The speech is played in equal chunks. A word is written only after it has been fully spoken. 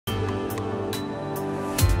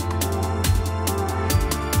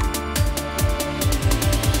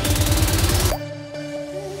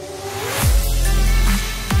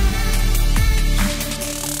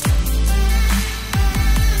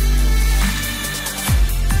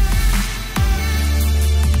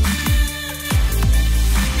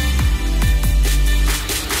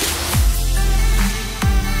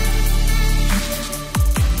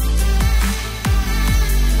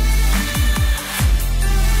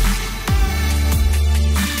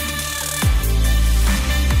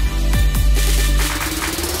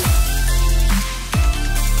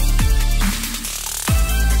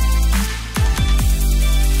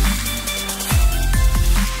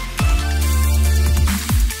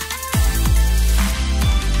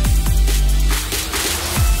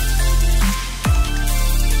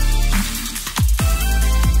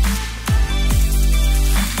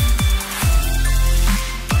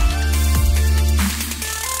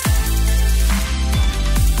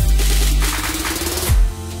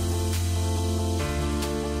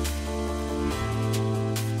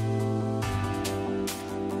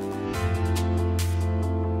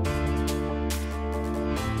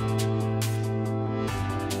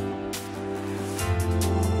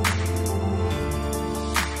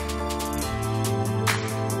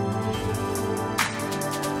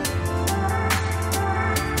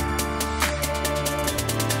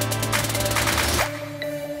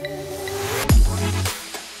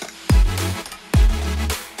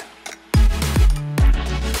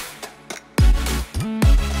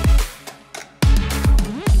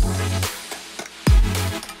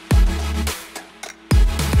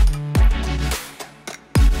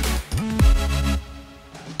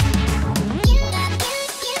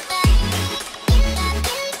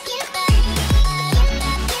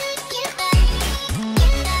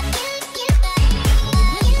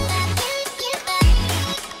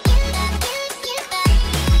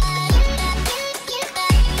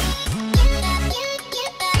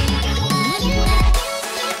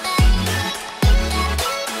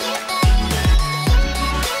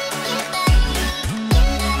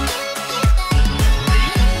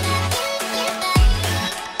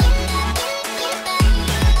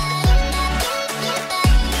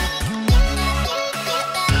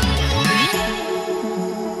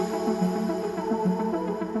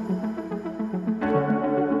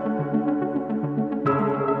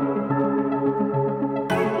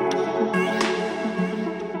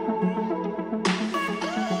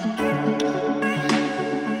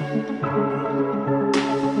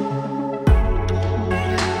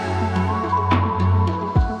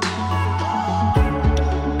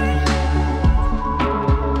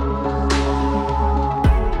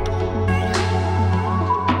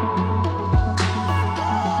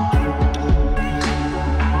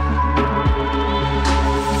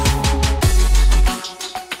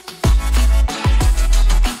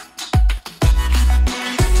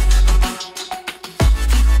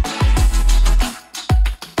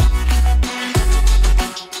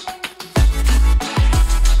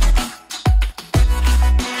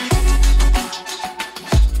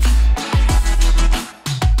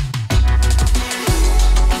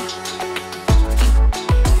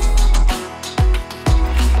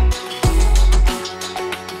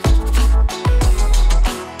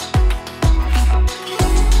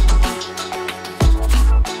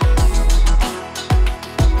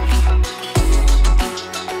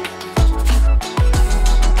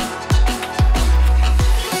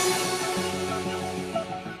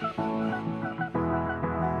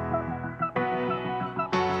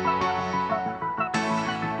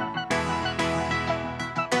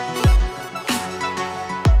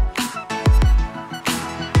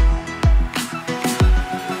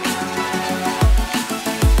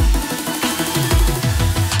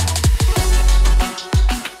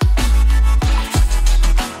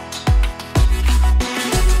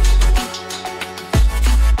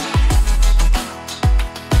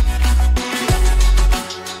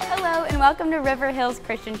welcome to River Hills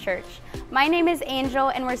Christian Church. My name is Angel,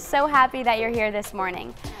 and we're so happy that you're here this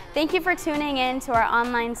morning. Thank you for tuning in to our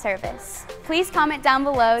online service. Please comment down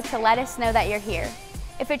below to let us know that you're here.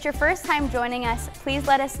 If it's your first time joining us, please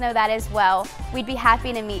let us know that as well. We'd be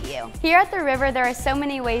happy to meet you. Here at the River, there are so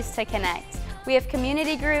many ways to connect. We have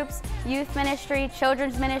community groups, youth ministry,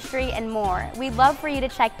 children's ministry, and more. We'd love for you to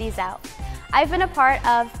check these out. I've been a part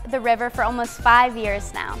of the River for almost 5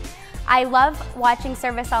 years now. I love watching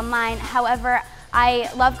service online, however, I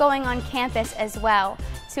love going on campus as well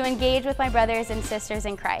to engage with my brothers and sisters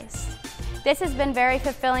in Christ. This has been very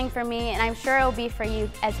fulfilling for me, and I'm sure it will be for you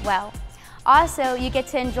as well. Also, you get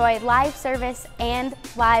to enjoy live service and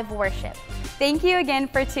live worship. Thank you again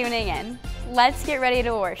for tuning in. Let's get ready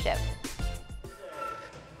to worship.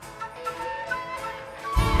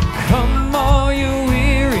 Come all you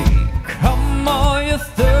weary, come all you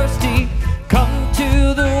thirsty, come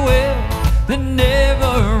to the well that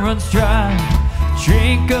never runs dry.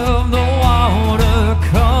 Drink of the water,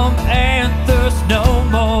 come and thirst no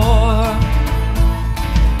more.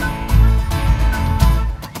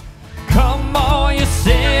 Come all you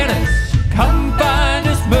sinners, come find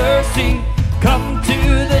His mercy, come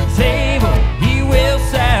to the table, He will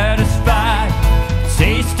satisfy.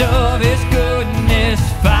 Taste of His goodness,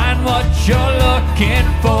 find what you're looking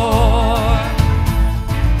for.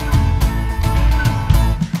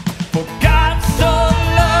 For God so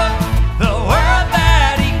loved the world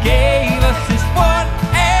that He gave us His one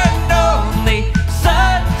and only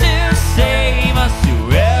Son to save us.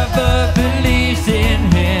 Whoever believes in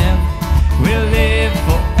Him will live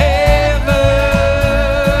forever.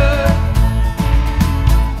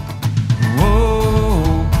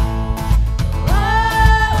 Whoa,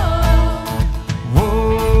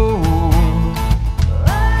 whoa,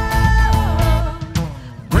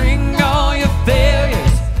 bring all your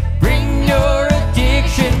failures, bring your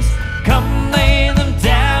addictions, come lay them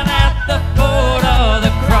down at the foot of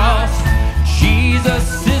the cross.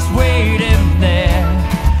 Jesus is waiting there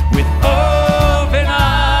with open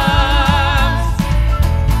arms.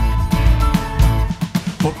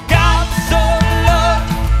 For God so loved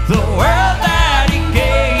the world that He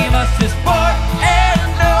gave us His one and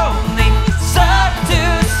only Son to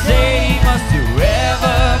save us.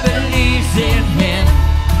 Whoever believes in Him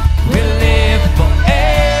will live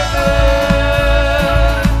forever.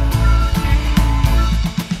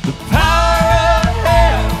 The power of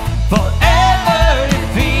hell forever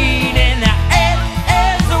defeated. Now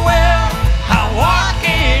as well, I'm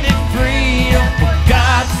walking in freedom. For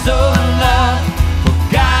God so loved, for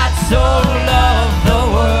God so loved the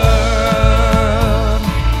world.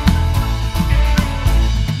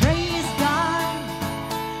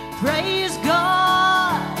 Praise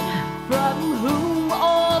God, from whom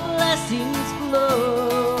all blessings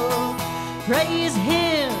flow. Praise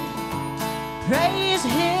Him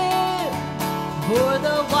for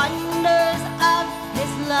the wonders of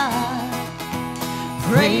His love.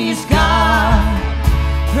 Praise God,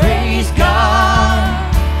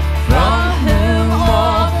 from whom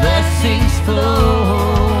all blessings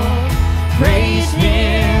flow. Praise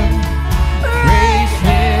Him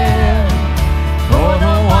for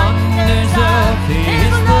the wonders of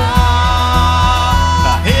His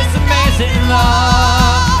love, His amazing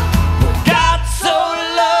love. For God so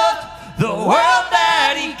loved the world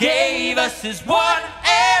that He gave us His one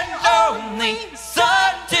and only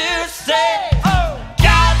Son to save. Oh,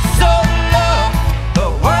 God so loved the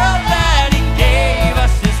world that He gave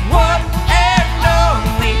us His one and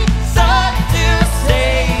only Son to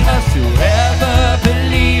save us. Whoever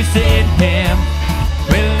believes in Him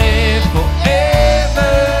will live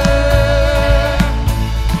forever.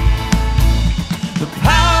 The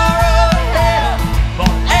power of hell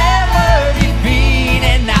forever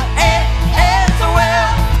defeated. Now as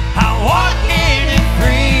well, I'm walking in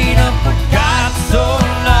freedom. For God so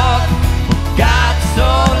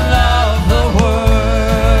loved the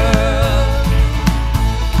world.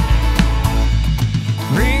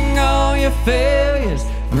 Bring all your failures,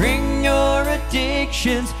 bring your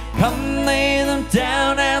addictions, come lay them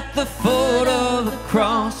down at the foot of the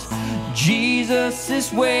cross. Jesus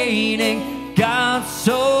is waiting. God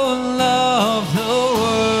so loved the world.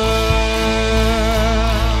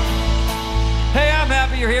 Hey, I'm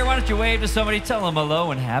happy you're here. Why don't you wave to somebody, tell them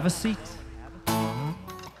hello, and have a seat.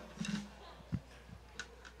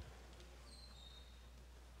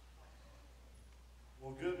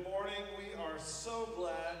 Well, good morning. We are so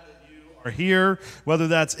glad that you are here, whether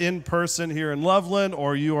that's in person here in Loveland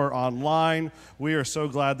or you are online. We are so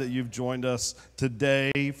glad that you've joined us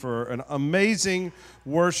today for an amazing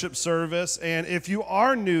worship service. And if you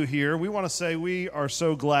are new here, we want to say we are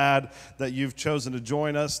so glad that you've chosen to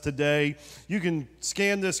join us today. You can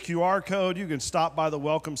scan this QR code, you can stop by the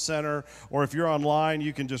Welcome Center, or if you're online,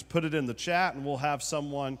 you can just put it in the chat and we'll have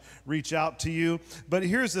someone reach out to you. But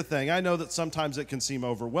here's the thing, I know that sometimes it can seem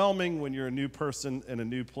overwhelming when you're a new person in a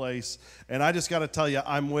new place, and I just got to tell you,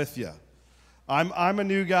 I'm with you. I'm a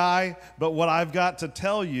new guy, but what I've got to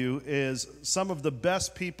tell you is some of the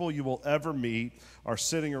best people you will ever meet are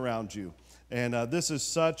sitting around you. And this is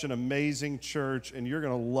such an amazing church, and you're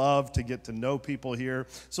going to love to get to know people here.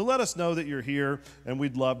 So let us know that you're here, and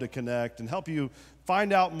we'd love to connect and help you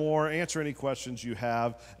find out more, answer any questions you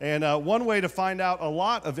have. And one way to find out a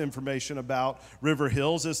lot of information about River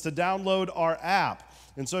Hills is to download our app.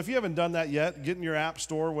 And so if you haven't done that yet, get in your app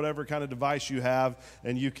store, whatever kind of device you have,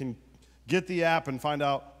 and you can get the app and find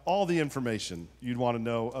out all the information you'd want to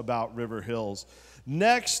know about River Hills.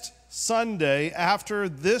 Next Sunday, after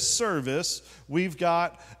this service, we've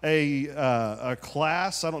got a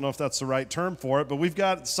class. I don't know if that's the right term for it, but we've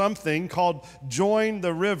got something called Join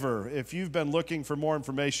the River. If you've been looking for more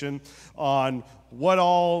information on what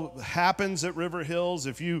all happens at River Hills,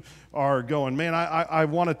 if you are going, man, I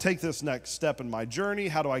want to take this next step in my journey,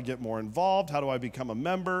 how do I get more involved? How do I become a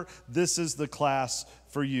member? This is the class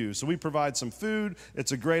for you. So we provide some food.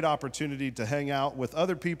 It's a great opportunity to hang out with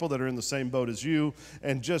other people that are in the same boat as you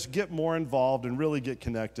and just get more involved and really get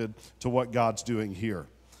connected to what God's doing here.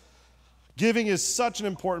 Giving is such an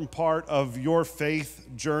important part of your faith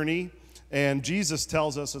journey. And Jesus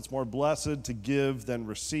tells us it's more blessed to give than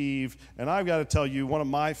receive. And I've got to tell you, one of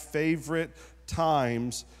my favorite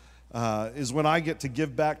times is when I get to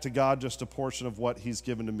give back to God just a portion of what he's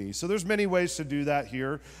given to me. So there's many ways to do that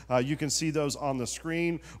here. You can see those on the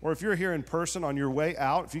screen. Or if you're here in person on your way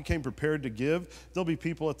out, if you came prepared to give, there'll be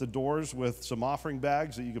people at the doors with some offering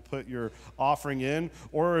bags that you could put your offering in.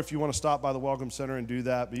 Or if you want to stop by the Welcome Center and do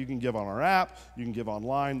that, but you can give on our app, you can give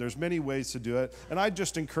online. There's many ways to do it. And I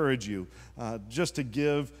just encourage you just to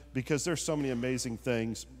give, because there's so many amazing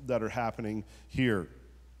things that are happening here.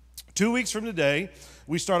 2 weeks from today,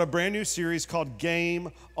 we start a brand new series called Game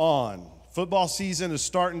On. Football season is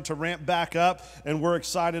starting to ramp back up, and we're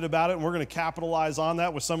excited about it, and we're going to capitalize on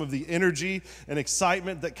that with some of the energy and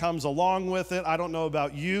excitement that comes along with it. I don't know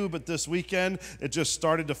about you, but this weekend, it just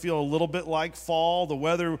started to feel a little bit like fall. The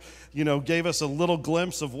weather, gave us a little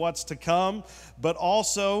glimpse of what's to come, but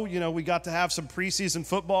also, we got to have some preseason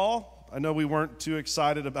football. I know we weren't too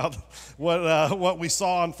excited about what we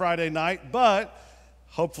saw on Friday night, but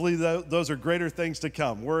hopefully those are greater things to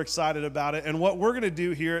come. We're excited about it. And what we're going to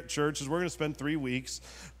do here at church is we're going to spend 3 weeks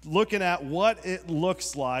looking at what it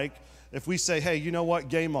looks like if we say, hey, you know what,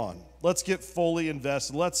 game on. Let's get fully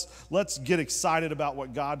invested. Let's get excited about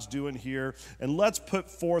what God's doing here, and let's put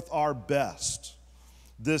forth our best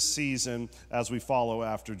this season as we follow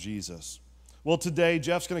after Jesus. Well, today,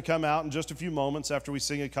 Jeff's going to come out in just a few moments after we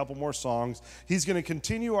sing a couple more songs. He's going to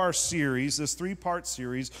continue our series, this 3-part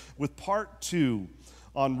series, with part 2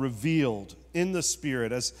 on Revealed in the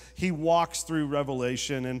Spirit as he walks through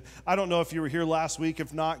Revelation. And I don't know if you were here last week.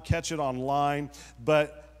 If not, catch it online.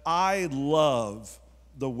 But I love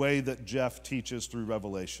the way that Jeff teaches through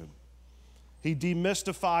Revelation. He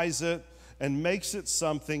demystifies it and makes it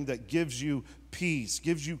something that gives you peace,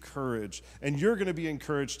 gives you courage. And you're going to be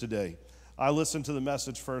encouraged today. I listened to the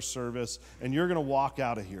message first service, and you're going to walk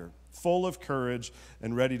out of here full of courage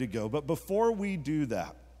and ready to go. But before we do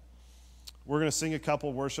that, we're going to sing a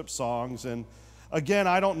couple worship songs. And again,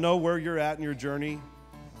 I don't know where you're at in your journey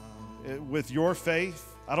with your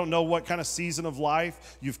faith. I don't know what kind of season of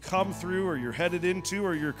life you've come through or you're headed into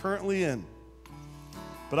or you're currently in.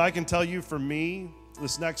 But I can tell you, for me,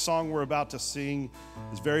 this next song we're about to sing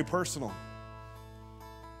is very personal.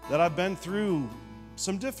 That I've been through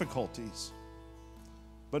some difficulties.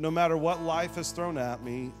 But no matter what life has thrown at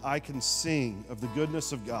me, I can sing of the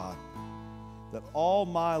goodness of God. That all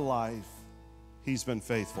my life, he's been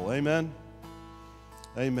faithful. Amen?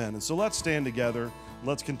 Amen. And so let's stand together.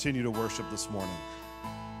 Let's continue to worship this morning.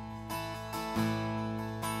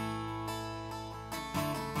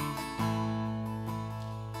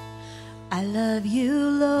 I love you,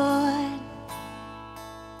 Lord.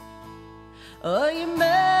 Oh, your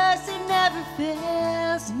mercy never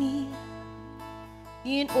fails me.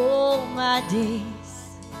 In all my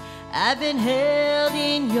days, I've been held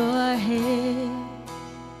in your hand.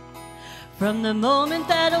 From the moment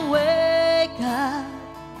that I wake up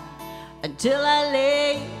until I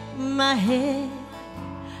lay my head,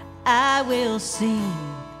 I will sing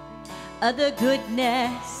of the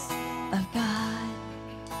goodness of God.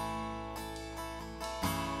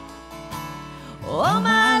 All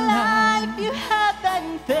my life you have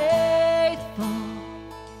been faithful.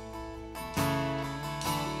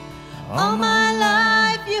 All my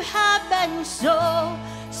life you have been so,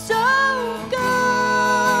 so good.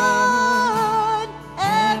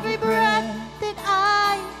 Every breath that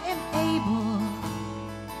I am able,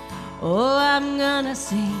 oh, I'm gonna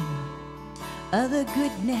sing of the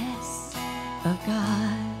goodness of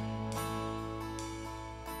God.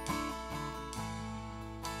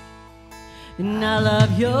 And I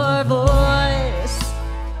love your voice.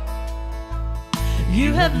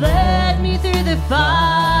 You have led me through the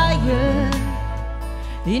fire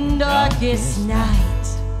in darkest night.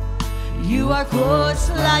 You are close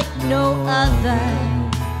like no other.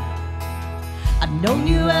 I've known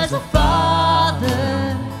you as a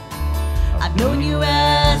father, I've known you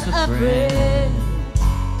as a friend,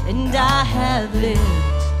 and I have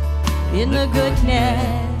lived in the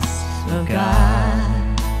goodness of God.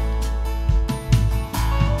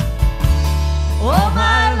 All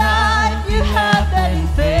my life you have been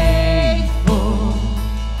faithful.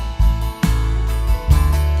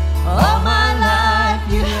 All my life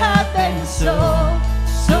you have been so,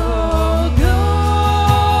 so good.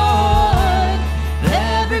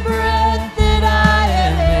 Every breath that I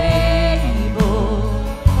am able,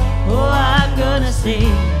 oh, I'm gonna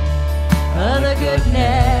sing of the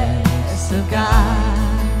goodness of God.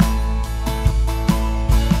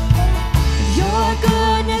 Your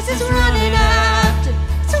goodness is running after,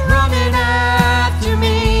 it's running after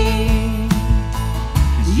me.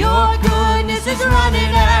 Your goodness is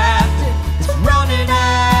running after, it's running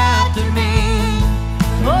after me.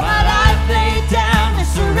 Oh, my life laid down and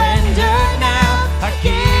surrender now. I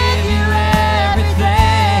give you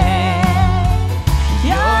everything.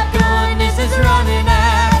 Your goodness is running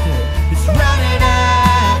after, it's running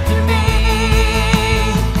after me.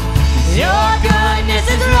 Your goodness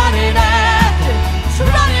is running after, it's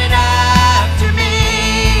running after me.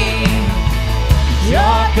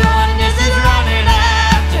 Your goodness is running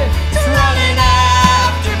after, it's running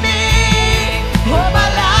after me. Oh, my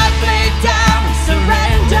life laid down and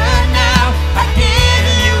surrender now. I give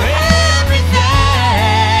you everything.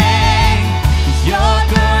 Your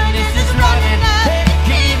goodness is running after, it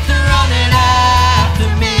keeps running after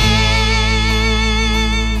me.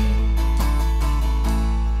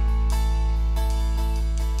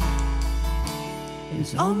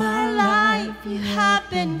 It's all my life you have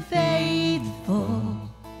been faithful.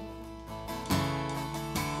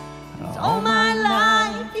 It's all my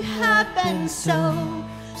life you have been so,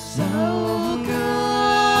 so good.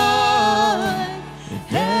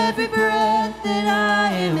 Every breath that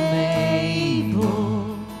I am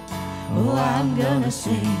able, oh, I'm gonna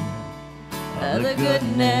sing of the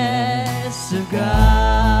goodness of God.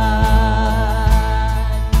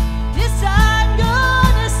 Yes, I'm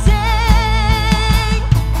gonna sing.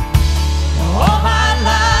 All my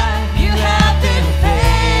life you have been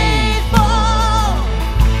faithful.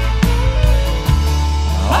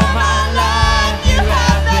 All my life you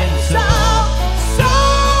have been so, so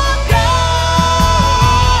good.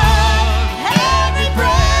 Every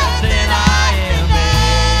breath that I am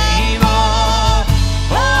able,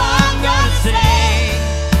 oh, I'm gonna sing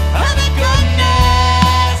of the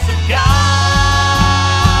goodness of God.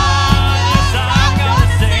 Yes, I'm gonna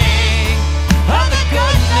sing of the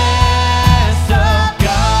goodness of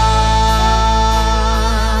God.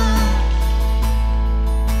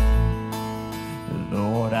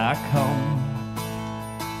 Lord, I come,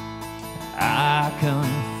 I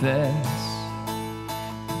confess,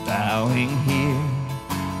 bowing here,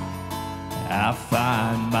 I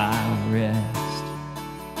find my rest.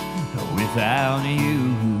 Without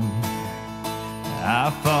you, I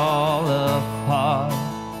fall apart.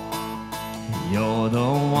 You're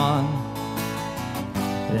the one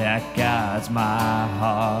that guides my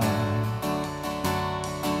heart.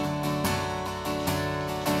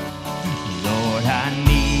 Lord, I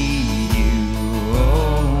need you.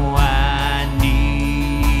 Oh, I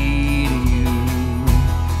need you.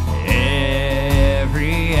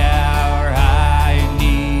 Every hour I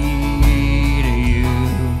need you.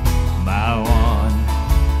 My one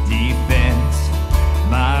defense,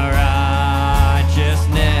 my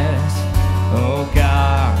righteousness. Oh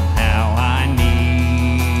God, how I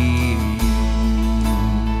need you.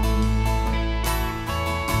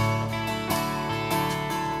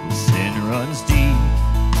 Sin runs deep,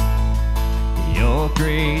 your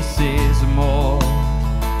grace is more.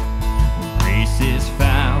 Grace is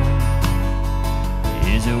found,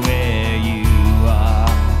 is where you are.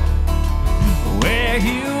 Where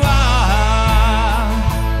you are,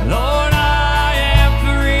 Lord,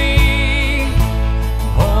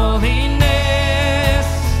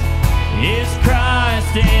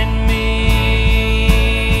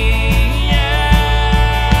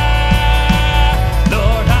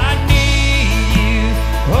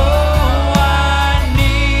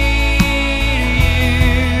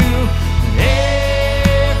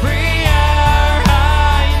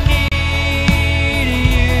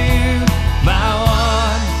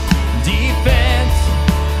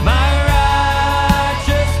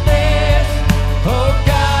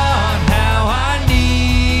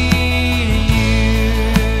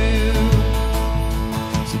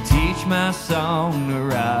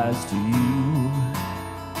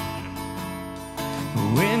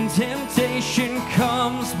 temptation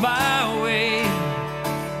comes my way,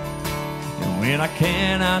 and when I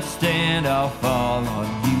cannot stand, I'll fall on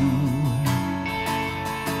you.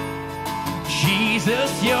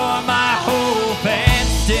 Jesus, you're my hope and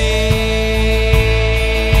stay.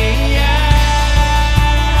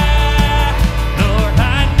 Lord,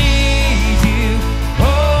 I need you.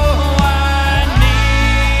 Oh, I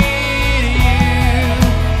need you.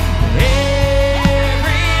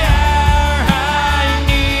 Every hour I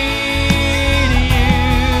need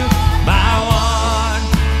you. My one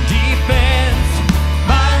defense,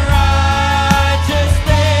 my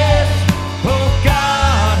righteousness. Oh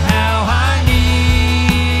God, how I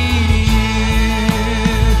need you.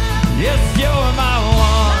 Yes, you're my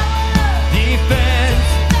one defense,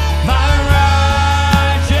 my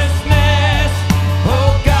righteousness.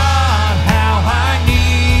 Oh God, how I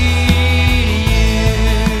need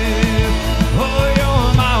you. Oh,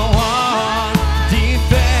 you're my one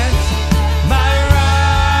defense, my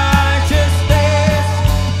righteousness.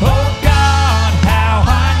 Oh God, how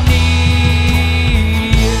I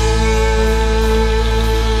need you.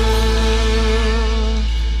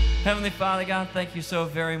 Heavenly Father, God, thank you so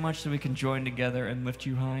very much that we can join together and lift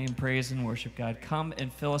you high in praise and worship, God. Come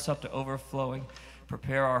and fill us up to overflowing.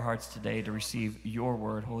 Prepare our hearts today to receive your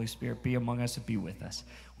word. Holy Spirit, be among us and be with us.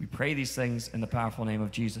 We pray these things in the powerful name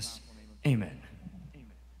of Jesus. Amen.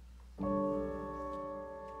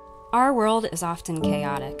 Our world is often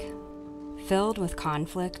chaotic, filled with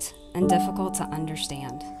conflict, and difficult to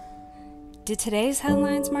understand. Did today's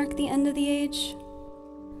headlines mark the end of the age?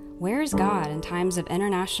 Where is God in times of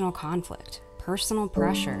international conflict, personal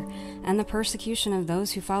pressure, and the persecution of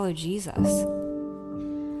those who follow Jesus?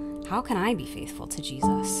 How can I be faithful to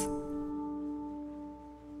Jesus?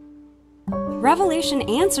 Revelation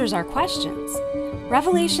answers our questions.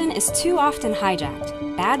 Revelation is too often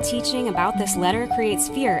hijacked. Bad teaching about this letter creates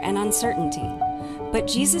fear and uncertainty. But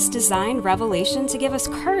Jesus designed Revelation to give us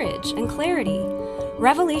courage and clarity.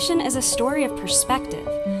 Revelation is a story of perspective.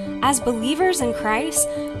 As believers in Christ,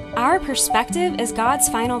 our perspective is God's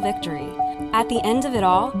final victory. At the end of it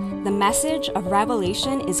all, the message of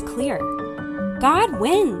Revelation is clear. God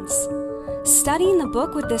wins. Studying the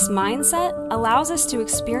book with this mindset allows us to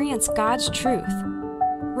experience God's truth,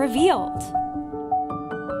 revealed.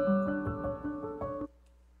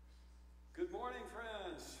 Good morning,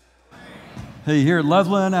 friends. Hey, here at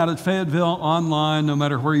Loveland, out at Fayetteville, online, no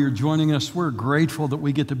matter where you're joining us, we're grateful that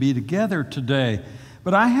we get to be together today.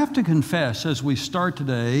 But I have to confess, as we start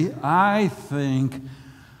today, I think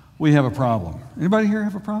we have a problem. Anybody here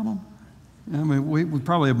have a problem? I mean, we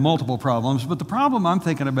probably have multiple problems, but the problem I'm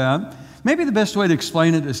thinking about, maybe the best way to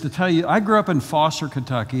explain it is to tell you, I grew up in Foster,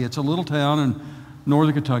 Kentucky. It's a little town in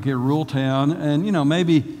northern Kentucky, a rural town, and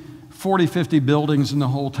maybe 40, 50 buildings in the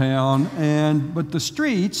whole town, but the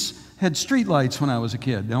streets had street lights when I was a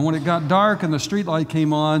kid. Now, when it got dark and the street light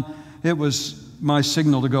came on, it was my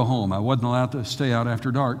signal to go home. I wasn't allowed to stay out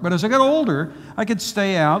after dark. But as I got older, I could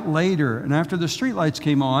stay out later. And after the streetlights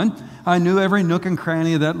came on, I knew every nook and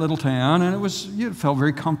cranny of that little town, and it felt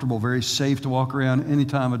very comfortable, very safe to walk around any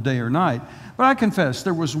time of day or night. But I confess,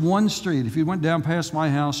 there was one street. If you went down past my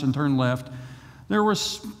house and turned left, there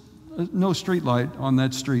was no street light on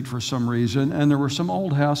that street for some reason, and there were some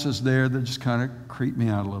old houses there that just kind of creeped me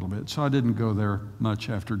out a little bit. So I didn't go there much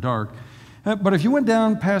after dark. But if you went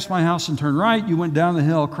down past my house and turned right, you went down the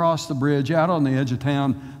hill, across the bridge, out on the edge of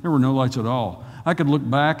town, there were no lights at all. I could look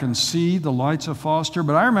back and see the lights of Foster,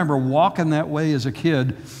 but I remember walking that way as a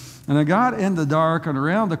kid, and I got in the dark, and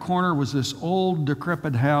around the corner was this old,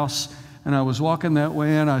 decrepit house, and I was walking that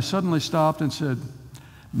way, and I suddenly stopped and said,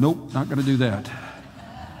 nope, not going to do that.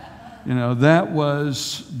 That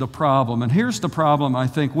was the problem. And here's the problem I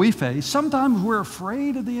think we face. Sometimes we're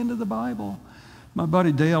afraid of the end of the Bible. My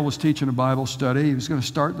buddy Dale was teaching a Bible study. He was going to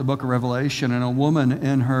start the book of Revelation, and a woman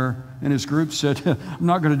in his group said, I'm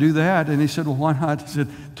not going to do that. And he said, well, why not? He said,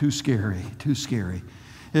 too scary, too scary.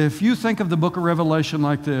 If you think of the book of Revelation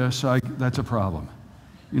like this, that's a problem.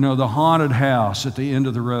 The haunted house at the end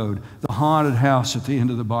of the road, the haunted house at the end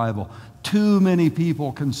of the Bible. Too many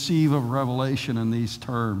people conceive of Revelation in these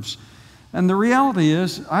terms. And the reality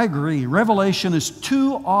is, I agree, Revelation is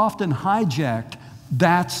too often hijacked.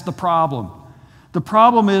 That's the problem. The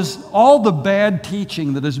problem is all the bad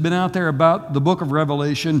teaching that has been out there about the book of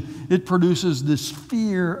Revelation, it produces this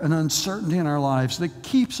fear and uncertainty in our lives that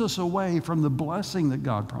keeps us away from the blessing that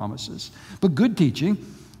God promises. But good teaching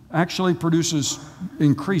actually produces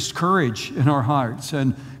increased courage in our hearts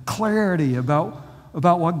and clarity about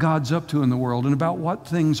what God's up to in the world and about what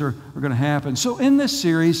things are going to happen. So in this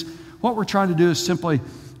series, what we're trying to do is simply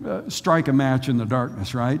strike a match in the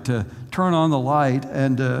darkness, right? To turn on the light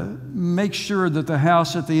and make sure that the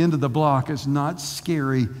house at the end of the block is not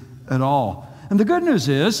scary at all. And the good news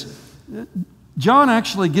is, John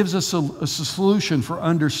actually gives us a solution for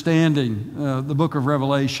understanding the book of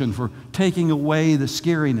Revelation, for taking away the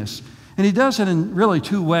scariness. And he does it in really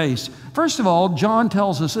two ways. First of all, John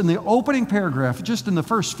tells us in the opening paragraph, just in the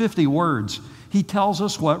first 50 words, he tells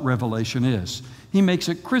us what Revelation is. He makes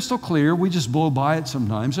it crystal clear. We just blow by it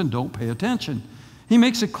sometimes and don't pay attention. He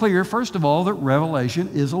makes it clear, first of all, that Revelation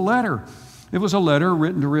is a letter. It was a letter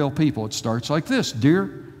written to real people. It starts like this: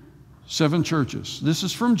 Dear 7 churches, this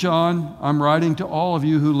is from John. I'm writing to all of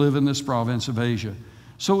you who live in this province of Asia.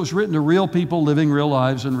 So it was written to real people living real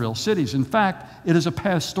lives in real cities. In fact, it is a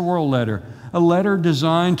pastoral letter, a letter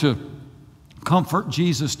designed to comfort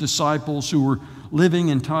Jesus' disciples who were living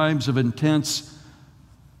in times of intense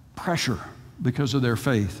pressure because of their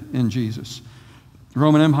faith in Jesus. The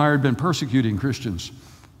Roman Empire had been persecuting Christians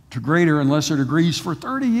to greater and lesser degrees for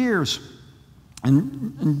 30 years.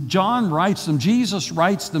 And John writes them, Jesus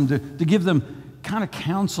writes them to give them kind of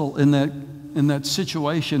counsel in that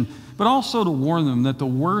situation, but also to warn them that the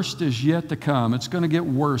worst is yet to come. It's going to get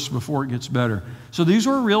worse before it gets better. So these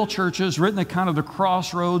were real churches written at kind of the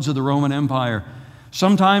crossroads of the Roman Empire.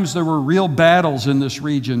 Sometimes there were real battles in this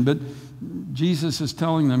region, but Jesus is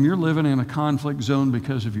telling them, you're living in a conflict zone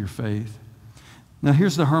because of your faith. Now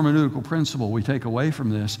here's the hermeneutical principle we take away from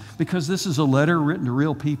this. Because this is a letter written to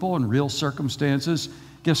real people in real circumstances,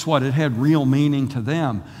 guess what? It had real meaning to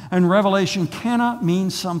them. And Revelation cannot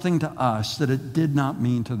mean something to us that it did not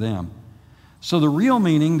mean to them. So the real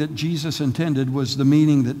meaning that Jesus intended was the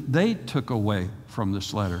meaning that they took away from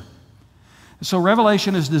this letter. So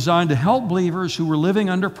Revelation is designed to help believers who were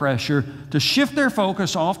living under pressure to shift their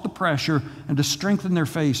focus off the pressure and to strengthen their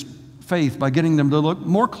faith by getting them to look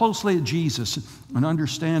more closely at Jesus and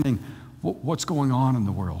understanding what's going on in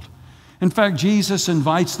the world. In fact, Jesus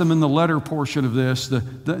invites them in the letter portion of this.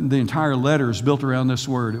 The entire letter is built around this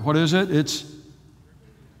word. What is it? It's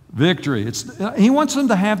victory. He wants them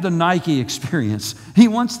to have the Nike experience. He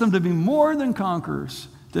wants them to be more than conquerors,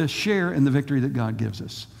 to share in the victory that God gives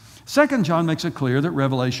us. Second, John makes it clear that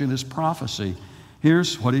Revelation is prophecy.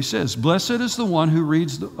 Here's what he says: Blessed is the one who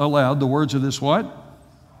reads aloud the words of this what?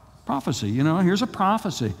 Prophecy. You know, here's a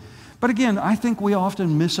prophecy. But again, I think we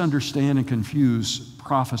often misunderstand and confuse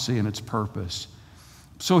prophecy and its purpose.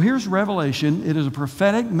 So here's Revelation. It is a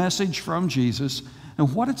prophetic message from Jesus,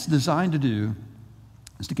 and what it's designed to do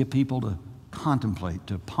is to get people to contemplate,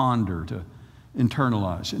 to ponder, to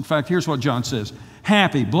internalize. In fact, here's what John says: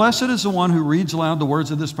 Happy, blessed is the one who reads aloud the words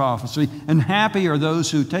of this prophecy, and happy are those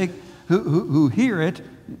who hear it,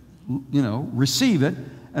 you know, receive it,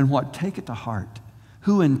 and what? Take it to heart,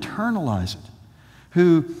 who internalize it,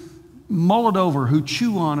 who mull it over, who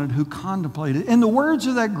chew on it, who contemplate it. In the words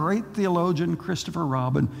of that great theologian, Christopher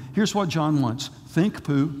Robin, here's what John wants: think,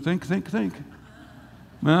 Pooh, think, think, think.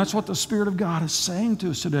 Man, that's what the Spirit of God is saying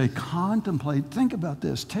to us today. Contemplate, think about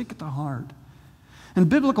this, take it to heart. And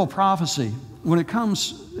biblical prophecy, when it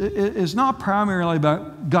comes, is not primarily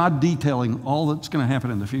about God detailing all that's going to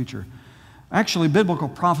happen in the future. Actually, biblical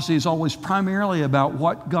prophecy is always primarily about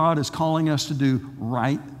what God is calling us to do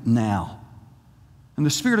right now. And the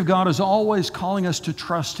Spirit of God is always calling us to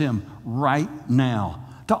trust Him right now,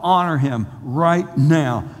 to honor Him right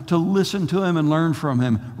now, to listen to Him and learn from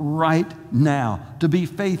Him right now, to be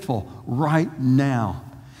faithful right now.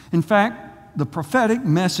 In fact, the prophetic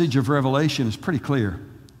message of Revelation is pretty clear.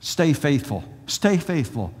 Stay faithful. Stay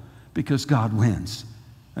faithful, because God wins.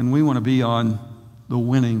 And we want to be on the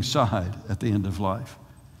winning side at the end of life.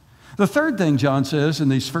 The third thing John says in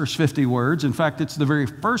these first 50 words, in fact, it's the very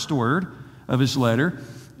first word of his letter,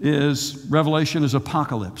 is Revelation is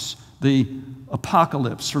apocalypse, the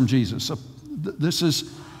apocalypse from Jesus. This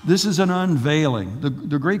is an unveiling.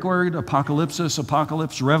 The Greek word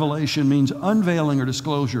apocalypse, revelation means unveiling or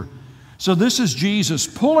disclosure. So this is Jesus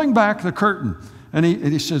pulling back the curtain, and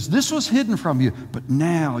he says, this was hidden from you, but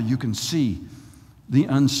now you can see the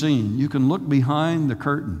unseen. You can look behind the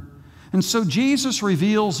curtain. And so Jesus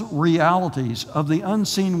reveals realities of the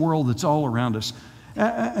unseen world that's all around us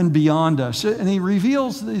and beyond us. And He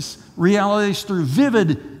reveals these realities through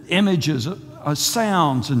vivid images,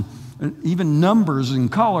 sounds, and even numbers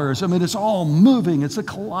and colors. I mean, it's all moving. It's a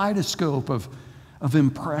kaleidoscope of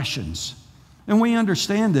impressions. And we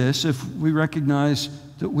understand this if we recognize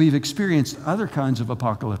that we've experienced other kinds of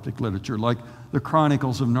apocalyptic literature, like the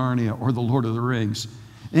Chronicles of Narnia or the Lord of the Rings.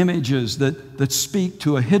 Images that speak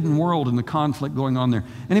to a hidden world and the conflict going on there.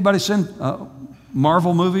 Anybody seen a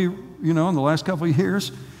Marvel movie, you know, in the last couple of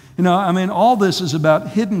years? You know, I mean, all this is about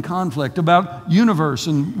hidden conflict, about universe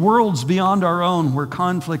and worlds beyond our own where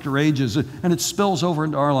conflict rages and it spills over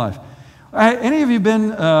into our life. Any of you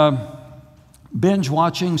been binge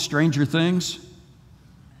watching Stranger Things?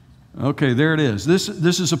 Okay, there it is. This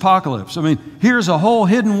is apocalypse. I mean, here's a whole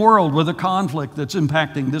hidden world with a conflict that's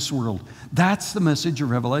impacting this world. That's the message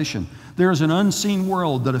of Revelation. There is an unseen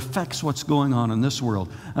world that affects what's going on in this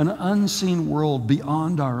world, an unseen world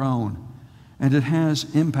beyond our own, and it has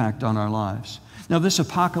impact on our lives. Now, this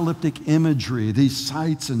apocalyptic imagery, these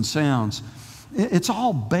sights and sounds, it's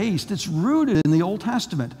all based, it's rooted in the Old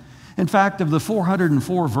Testament. In fact, of the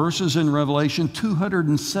 404 verses in Revelation,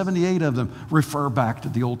 278 of them refer back to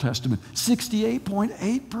the Old Testament.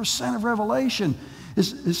 68.8% of Revelation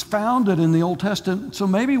is founded in the Old Testament. So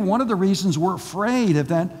maybe one of the reasons we're afraid of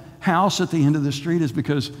that house at the end of the street is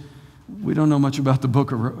because we don't know much about the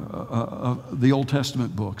book of the Old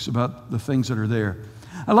Testament books, about the things that are there.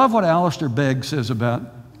 I love what Alistair Begg says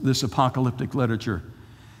about this apocalyptic literature.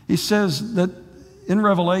 He says that in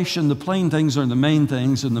Revelation, the plain things are the main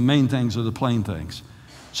things, and the main things are the plain things.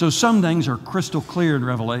 So some things are crystal clear in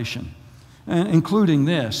Revelation, including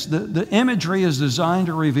this. The imagery is designed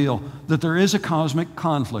to reveal that there is a cosmic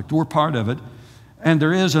conflict. We're part of it, and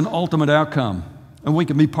there is an ultimate outcome, and we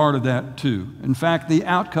can be part of that too. In fact, the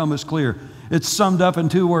outcome is clear. It's summed up in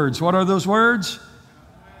 2 words. What are those words?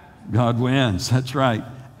 God wins. That's right.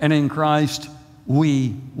 And in Christ,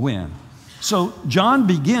 we win. So John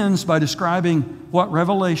begins by describing what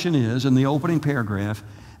Revelation is in the opening paragraph,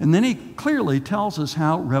 and then he clearly tells us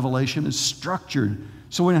how Revelation is structured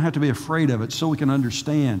so we don't have to be afraid of it, so we can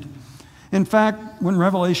understand. In fact, when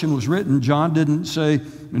Revelation was written, John didn't say,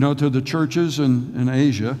 to the churches in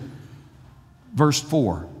Asia, verse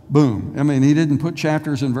 4, boom. I mean, he didn't put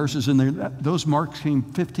chapters and verses in there. Those marks came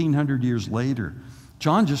 1,500 years later.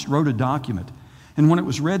 John just wrote a document. And when it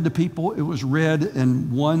was read to people, it was read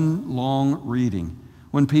in one long reading.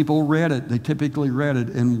 When people read it, they typically read it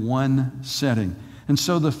in one setting. And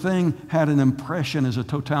so the thing had an impression as a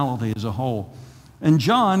totality, as a whole. And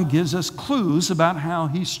John gives us clues about how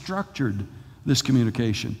he structured this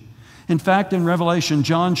communication. In fact, in Revelation,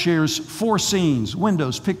 John shares 4 scenes,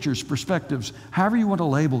 windows, pictures, perspectives, however you want to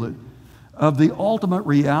label it, of the ultimate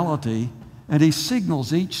reality. And he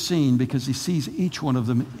signals each scene because he sees each one of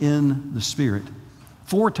them in the Spirit.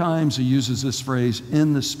 4 times he uses this phrase,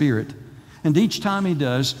 in the Spirit. And each time he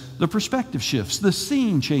does, the perspective shifts. The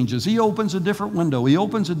scene changes. He opens a different window. He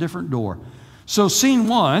opens a different door. So scene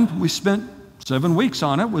 1, we spent 7 weeks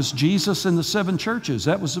on it, was Jesus and the 7 churches.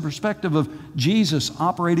 That was the perspective of Jesus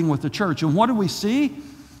operating with the church. And what do we see?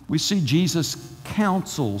 We see Jesus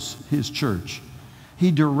counsels his church.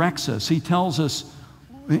 He directs us. He tells us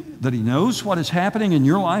that he knows what is happening in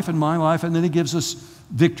your life and my life, and then he gives us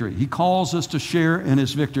victory. He calls us to share in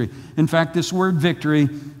his victory. In fact, this word victory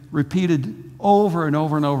repeated over and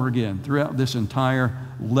over and over again throughout this entire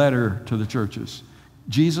letter to the churches.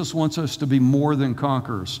 Jesus wants us to be more than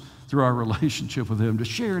conquerors through our relationship with him, to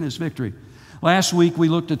share in his victory. Last week we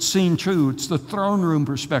looked at scene 2. It's the throne room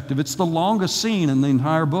perspective. It's the longest scene in the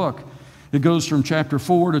entire book. It goes from chapter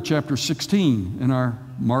 4 to chapter 16 in our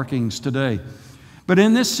markings today. But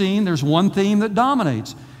in this scene, there's one theme that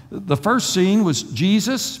dominates. The first scene was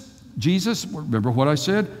Jesus. Jesus, remember what I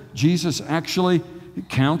said? Jesus actually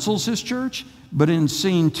counsels his church. But in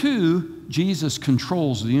scene 2, Jesus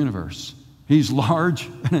controls the universe. He's large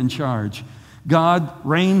and in charge. God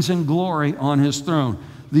reigns in glory on his throne.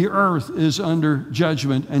 The earth is under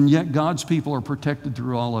judgment, and yet God's people are protected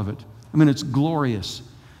through all of it. I mean, it's glorious.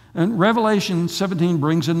 And Revelation 17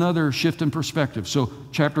 brings another shift in perspective. So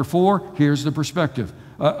chapter 4, here's the perspective.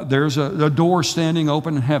 There's a door standing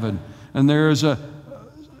open in heaven, and there's a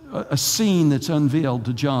scene that's unveiled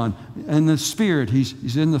to John. And the Spirit,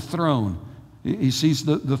 he's in the throne. He sees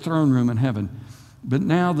the throne room in heaven. But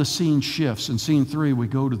now the scene shifts. In scene 3, we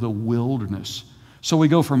go to the wilderness. So we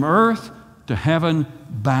go from earth to heaven,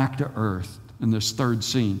 back to earth in this third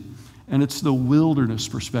scene. And it's the wilderness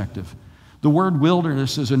perspective. The word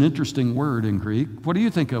wilderness is an interesting word in Greek. What do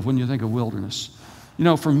you think of when you think of wilderness?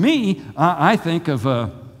 For me, I think of,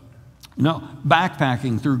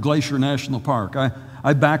 backpacking through Glacier National Park.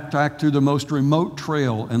 I backpacked through the most remote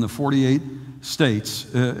trail in the 48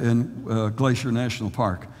 states in Glacier National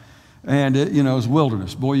Park. And it was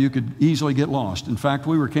wilderness. Boy, you could easily get lost. In fact,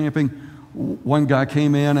 we were camping. One guy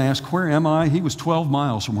came in, asked, "Where am I?" He was 12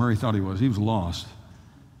 miles from where he thought he was. He was lost.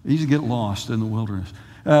 Easy to get lost in the wilderness.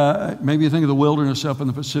 Maybe you think of the wilderness up in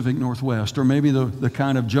the Pacific Northwest, or maybe the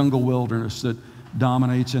kind of jungle wilderness that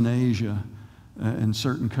dominates in Asia, in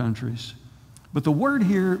certain countries. But the word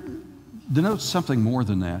here denotes something more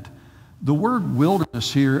than that. The word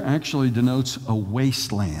wilderness here actually denotes a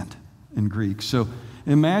wasteland in Greek. So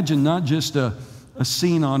imagine not just a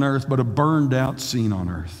scene on earth, but a burned out scene on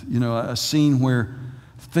earth. You know, a scene where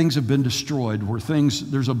things have been destroyed, where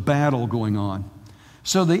there's a battle going on.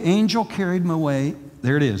 So the angel carried him away,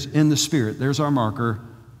 there it is, in the spirit, there's our marker,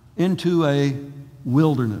 into a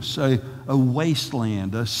wilderness, a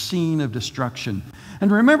wasteland, a scene of destruction.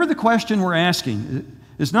 And remember the question we're asking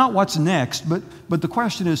is not what's next, but the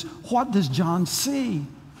question is, what does John see?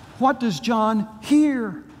 What does John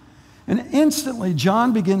hear? And instantly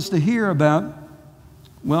John begins to hear about,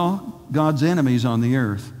 well, God's enemies on the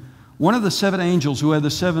earth. One of the 7 angels who had the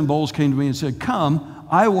 7 bowls came to me and said, "Come,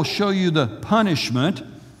 I will show you the punishment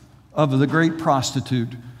of the great prostitute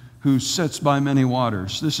who sits by many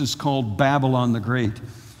waters." This is called Babylon the Great.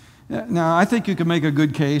 Now, I think you can make a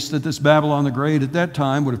good case that this Babylon the Great at that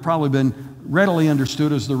time would have probably been readily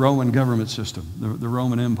understood as the Roman government system, the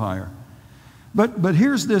Roman Empire. But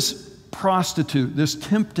here's this prostitute, this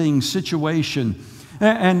tempting situation.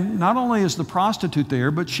 And not only is the prostitute there,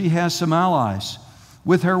 but she has some allies.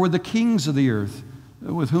 With her were the kings of the earth,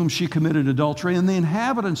 with whom she committed adultery, and the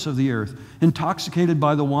inhabitants of the earth, intoxicated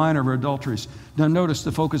by the wine of her adulteries. Now notice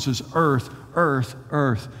the focus is earth, earth,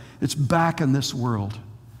 earth. It's back in this world.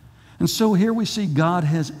 And so here we see God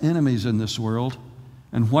has enemies in this world.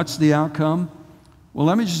 And what's the outcome? Well,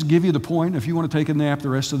 let me just give you the point. If you want to take a nap the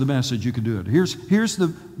rest of the message, you can do it. Here's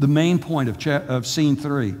the main point of scene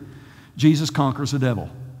 3. Jesus conquers the devil.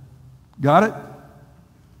 Got it?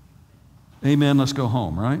 Amen, let's go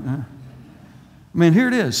home, right? I mean, here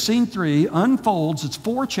it is. Scene 3 unfolds. It's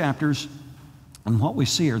 4 chapters, and what we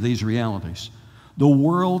see are these realities. The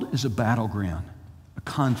world is a battleground, a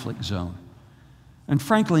conflict zone. And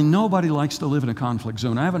frankly, nobody likes to live in a conflict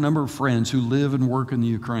zone. I have a number of friends who live and work in the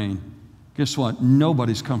Ukraine. Guess what?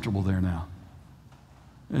 Nobody's comfortable there now.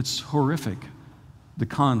 It's horrific. The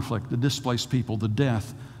conflict, the displaced people, the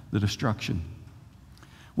death, the destruction.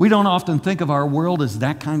 We don't often think of our world as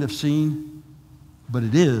that kind of scene, but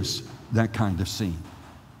it is that kind of scene,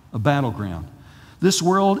 a battleground. This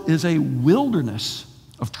world is a wilderness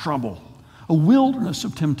of trouble, a wilderness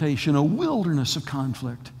of temptation, a wilderness of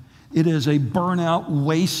conflict. It is a burnout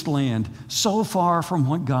wasteland, so far from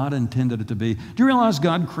what God intended it to be. Do you realize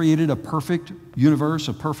God created a perfect universe,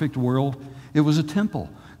 a perfect world? It was a temple.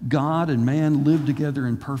 God and man lived together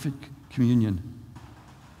in perfect communion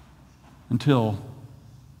until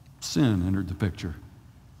sin entered the picture.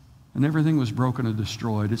 And everything was broken and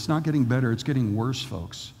destroyed. It's not getting better, it's getting worse,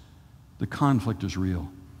 folks. The conflict is real.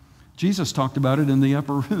 Jesus talked about it in the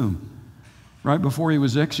upper room. Right before he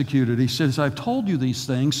was executed, he says, "I've told you these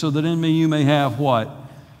things so that in me you may have" what?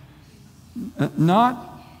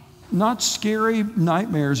 Not scary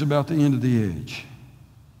nightmares about the end of the age,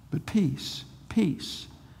 but peace, peace.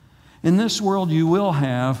 In this world you will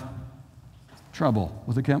have trouble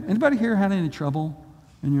with the Anybody here had any trouble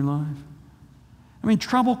in your life? I mean,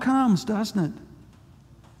 trouble comes, doesn't it?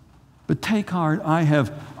 But take heart, I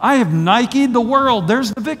have Nike'd the world.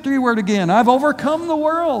 There's the victory word again. I've overcome the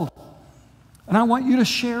world. And I want you to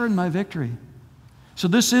share in my victory. So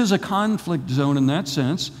this is a conflict zone in that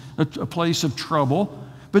sense, a place of trouble.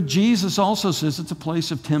 But Jesus also says it's a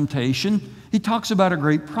place of temptation. He talks about a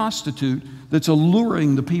great prostitute that's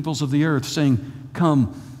alluring the peoples of the earth, saying,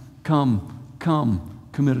 "Come, come, come,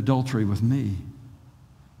 commit adultery with me."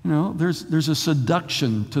 You know, there's a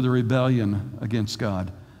seduction to the rebellion against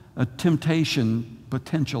God, a temptation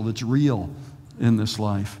potential that's real in this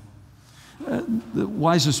life. The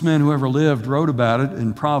wisest man who ever lived wrote about it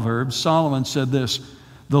in Proverbs. Solomon said this,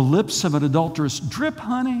 "The lips of an adulteress drip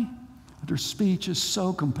honey, and her speech is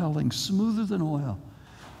so compelling, smoother than oil,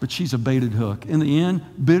 but she's a baited hook. In the end,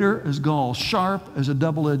 bitter as gall, sharp as a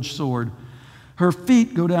double-edged sword. Her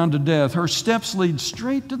feet go down to death. Her steps lead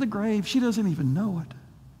straight to the grave. She doesn't even know it."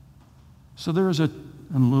 So there is an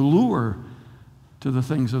allure to the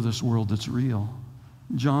things of this world that's real.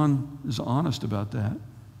 John is honest about that.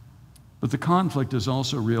 But the conflict is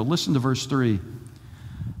also real. Listen to verse 3.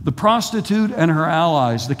 The prostitute and her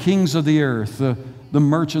allies, the kings of the earth, the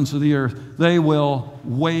merchants of the earth, they will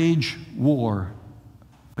wage war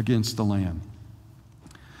against the Lamb.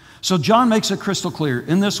 So John makes it crystal clear.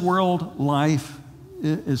 In this world, life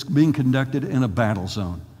is being conducted in a battle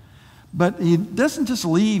zone. But he doesn't just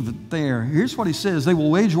leave it there. Here's what he says. They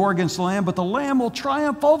will wage war against the Lamb, but the Lamb will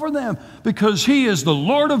triumph over them because he is the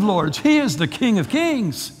Lord of lords. He is the King of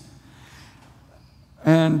kings.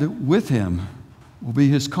 And with him will be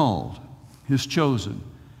his called, his chosen,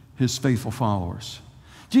 his faithful followers.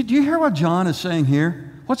 Do you hear what John is saying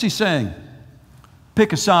here? What's he saying?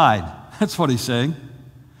 Pick a side. That's what he's saying.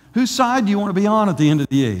 Whose side do you want to be on at the end of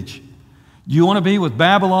the age? Do you want to be with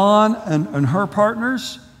Babylon and her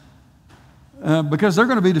partners? Because they're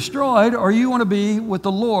going to be destroyed, or you want to be with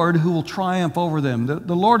the Lord who will triumph over them,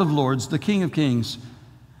 the Lord of Lords, the King of Kings.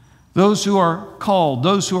 Those who are called,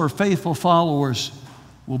 those who are faithful followers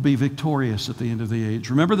will be victorious at the end of the age.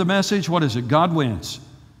 Remember the message? What is it? God wins.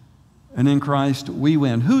 And in Christ, we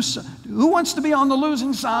win. Who wants to be on the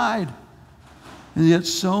losing side? And yet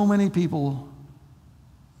so many people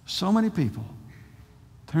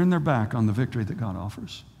turn their back on the victory that God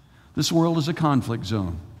offers. This world is a conflict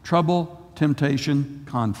zone. Trouble, temptation,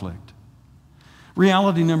 conflict.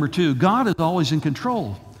 Reality number 2, God is always in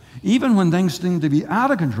control. Even when things seem to be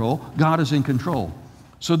out of control, God is in control.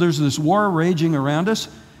 So there's this war raging around us,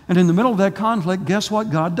 and in the middle of that conflict, guess what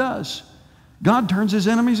God does? God turns his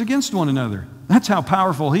enemies against one another. That's how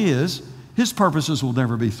powerful he is. His purposes will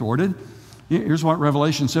never be thwarted. Here's what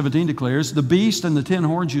Revelation 17 declares. The beast and the 10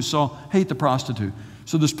 horns you saw hate the prostitute.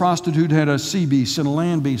 So this prostitute had a sea beast and a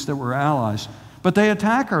land beast that were allies. But they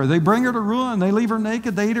attack her. They bring her to ruin. They leave her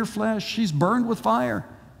naked. They eat her flesh. She's burned with fire.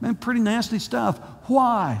 Man, pretty nasty stuff.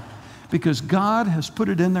 Why? Because God has put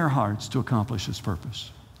it in their hearts to accomplish his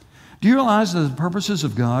purpose. Do you realize that the purposes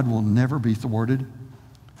of God will never be thwarted?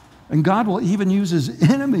 And God will even use his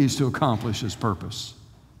enemies to accomplish his purpose.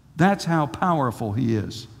 That's how powerful he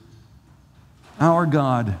is. Our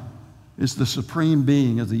God is the supreme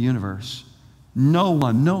being of the universe. No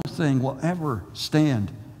one, no thing will ever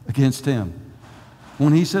stand against him.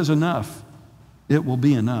 When he says enough, it will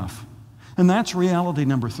be enough. And that's reality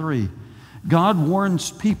number 3. God warns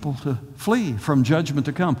people to flee from judgment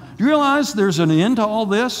to come. Do you realize there's an end to all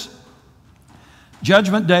this?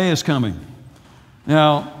 Judgment Day is coming.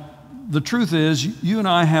 Now, the truth is, you and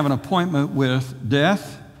I have an appointment with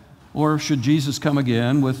death, or should Jesus come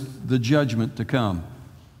again, with the judgment to come.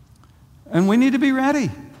 And we need to be ready,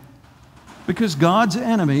 because God's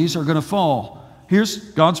enemies are going to fall.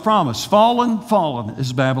 Here's God's promise. Fallen, fallen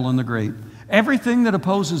is Babylon the Great. Everything that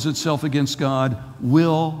opposes itself against God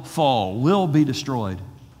will fall, will be destroyed.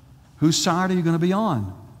 Whose side are you going to be on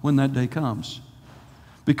when that day comes?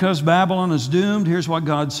 Because Babylon is doomed, here's what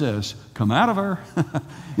God says. Come out of her.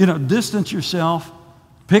 Distance yourself.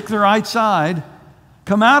 Pick the right side.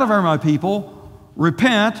 Come out of her, my people.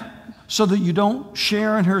 Repent so that you don't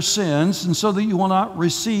share in her sins and so that you will not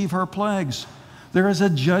receive her plagues. There is a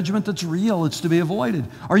judgment that's real. It's to be avoided.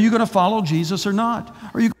 Are you going to follow Jesus or not?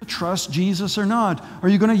 Are you going to trust Jesus or not? Are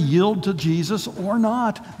you going to yield to Jesus or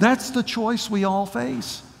not? That's the choice we all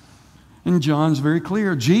face. And John's very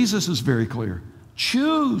clear. Jesus is very clear.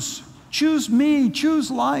 Choose. Choose me.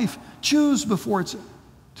 Choose life. Choose before it's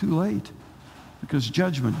too late, because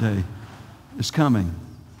Judgment Day is coming.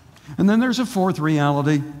 And then there's a 4th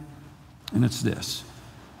reality, and it's this.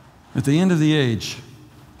 At the end of the age,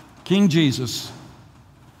 King Jesus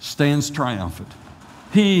stands triumphant.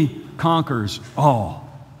 He conquers all.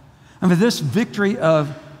 I mean, this victory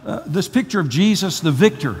of, this picture of Jesus, the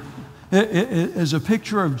victor, is a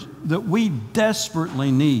picture of that we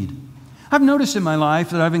desperately need. I've noticed in my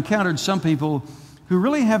life that I've encountered some people who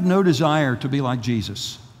really have no desire to be like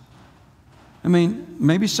Jesus. I mean,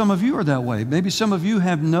 maybe some of you are that way. Maybe some of you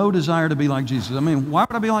have no desire to be like Jesus. I mean, why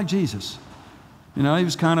would I be like Jesus? He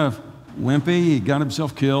was kind of wimpy. He got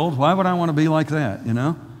himself killed. Why would I want to be like that,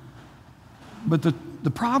 But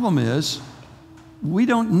the problem is, we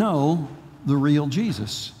don't know the real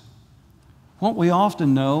Jesus. What we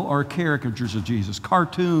often know are caricatures of Jesus,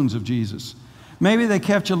 cartoons of Jesus. Maybe they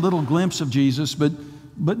catch a little glimpse of Jesus, but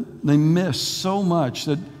they miss so much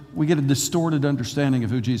that we get a distorted understanding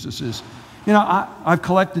of who Jesus is. I've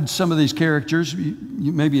collected some of these characters.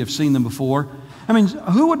 You maybe have seen them before. I mean,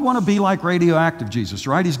 who would want to be like radioactive Jesus,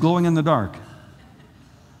 right? He's glowing in the dark.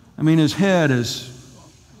 I mean, his head is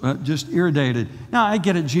just irritated. Now, I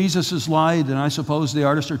get it. Jesus is light, and I suppose the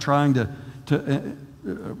artists are trying to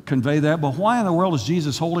convey that. But why in the world is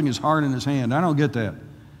Jesus holding his heart in his hand? I don't get that.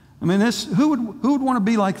 I mean, who would want to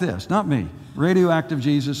be like this? Not me. Radioactive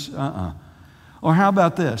Jesus, Or how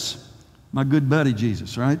about this? My good buddy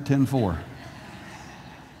Jesus, right? 10-4.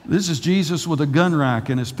 This is Jesus with a gun rack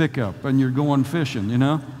in his pickup, and you're going fishing,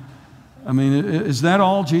 I mean, is that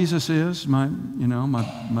all Jesus is? My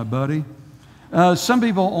buddy? Some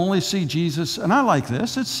people only see Jesus, and I like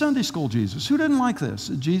this. It's Sunday school Jesus. Who didn't like this?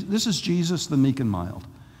 This is Jesus the meek and mild.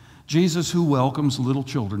 Jesus who welcomes little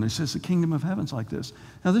children. He says the kingdom of heaven's like this.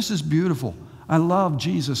 Now, this is beautiful. I love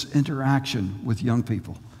Jesus' interaction with young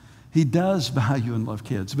people. He does value and love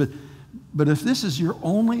kids. But if this is your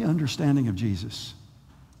only understanding of Jesus,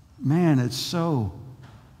 man, it's so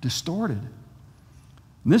distorted.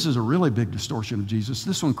 And this is a really big distortion of Jesus.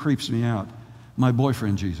 This one creeps me out. My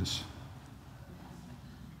boyfriend, Jesus.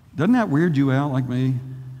 Doesn't that weird you out like me?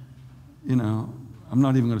 You know, I'm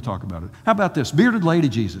not even going to talk about it. How about this? Bearded lady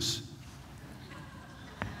Jesus.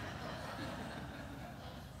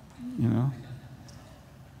 You know?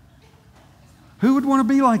 Who would want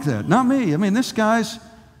to be like that? Not me. I mean, this guy's,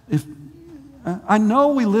 I know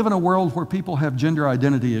we live in a world where people have gender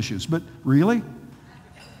identity issues, but really?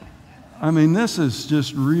 I mean, this is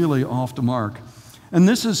just really off the mark. And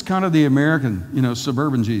this is kind of the American, you know,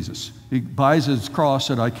 suburban Jesus. He buys his cross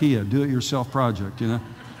at IKEA, do-it-yourself project, you know.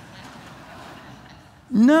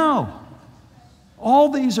 No. All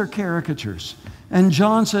these are caricatures. And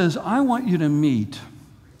John says, I want you to meet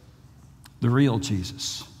the real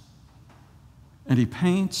Jesus. And he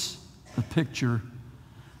paints a picture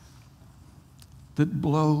that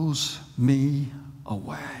blows me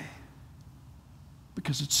away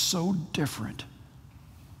because it's so different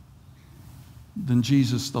than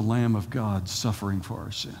Jesus, the Lamb of God, suffering for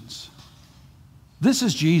our sins. This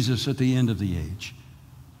is Jesus at the end of the age.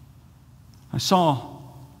 I saw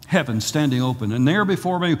heaven standing open, and there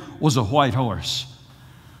before me was a white horse,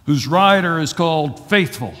 whose rider is called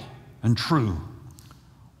Faithful and True.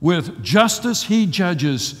 With justice he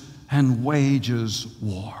judges and wages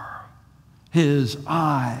war. His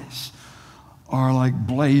eyes are like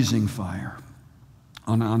blazing fire.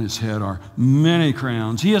 On his head are many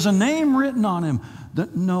crowns. He has a name written on him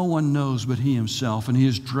that no one knows but he himself, and he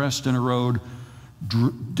is dressed in a robe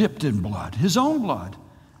dipped in blood, his own blood.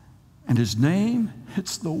 And his name,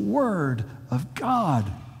 it's the Word of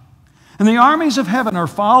God. And the armies of heaven are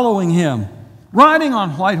following him, riding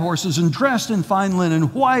on white horses and dressed in fine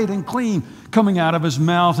linen, white and clean. Coming out of his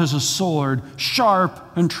mouth is a sword, sharp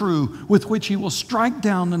and true, with which he will strike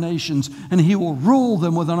down the nations, and he will rule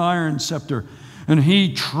them with an iron scepter. And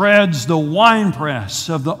he treads the winepress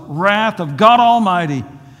of the wrath of God Almighty.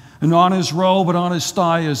 And on his robe and on his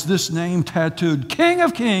thigh is this name tattooed, King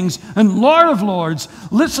of Kings and Lord of Lords.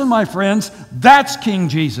 Listen, my friends, that's King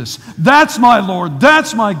Jesus. That's my Lord.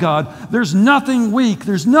 That's my God. There's nothing weak.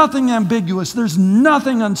 There's nothing ambiguous. There's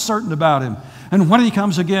nothing uncertain about him. And when he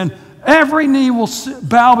comes again, every knee will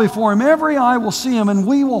bow before him. Every eye will see him, and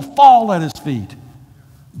we will fall at his feet.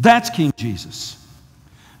 That's King Jesus.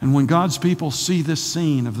 And when God's people see this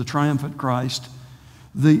scene of the triumphant Christ,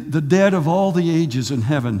 the dead of all the ages in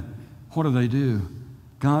heaven, what do?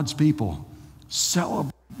 God's people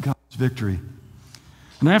celebrate God's victory.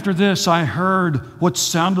 And after this, I heard what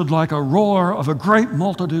sounded like a roar of a great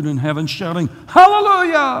multitude in heaven shouting,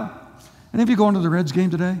 Hallelujah! Any of you going to the Reds game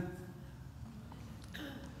today?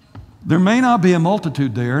 There may not be a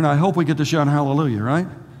multitude there, and I hope we get to shout hallelujah, right?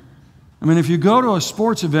 I mean, if you go to a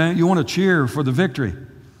sports event, you want to cheer for the victory.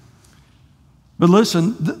 But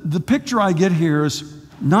listen, the picture I get here is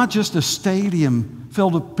not just a stadium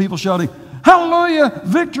filled with people shouting, hallelujah,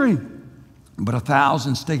 victory, but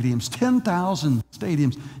 1,000 stadiums, 10,000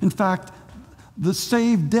 stadiums. In fact, the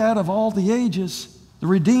saved dead of all the ages, the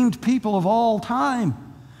redeemed people of all time.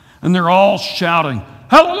 And they're all shouting,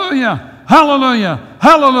 hallelujah, hallelujah,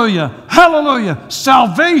 hallelujah, hallelujah.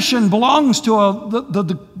 Salvation belongs to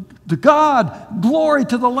the God. Glory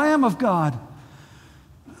to the Lamb of God.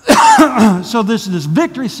 So this is this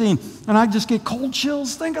victory scene, and I just get cold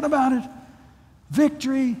chills thinking about it.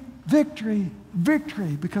 Victory, victory,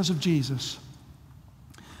 victory because of Jesus.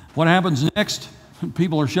 What happens next?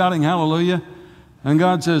 People are shouting hallelujah, and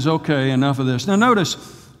God says, okay, enough of this. Now notice,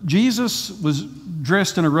 Jesus was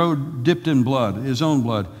dressed in a robe dipped in blood, his own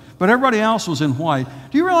blood, but everybody else was in white.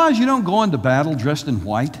 Do you realize you don't go into battle dressed in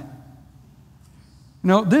white? You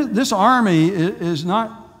know, this army is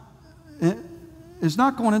not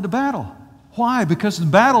going into battle. Why? Because the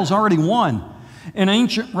battle's already won. In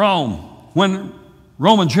ancient Rome, when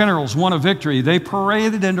Roman generals won a victory, they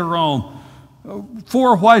paraded into Rome,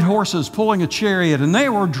 4 white horses pulling a chariot, and they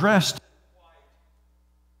were dressed in white.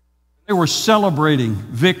 They were celebrating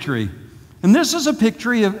victory. And this is a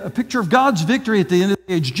picture of God's victory at the end of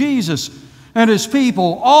the age. Jesus and his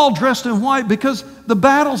people all dressed in white because the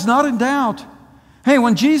battle's not in doubt. Hey,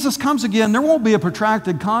 when Jesus comes again, there won't be a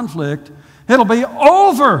protracted conflict. It'll be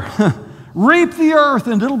over. Reap the earth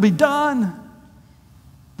and it'll be done.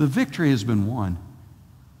 The victory has been won.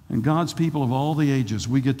 And God's people of all the ages,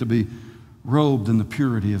 we get to be robed in the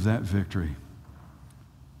purity of that victory.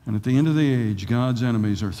 And at the end of the age, God's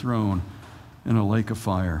enemies are thrown in a lake of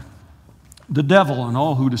fire. The devil and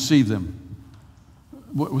all who deceive them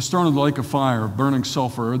was thrown in the lake of fire, burning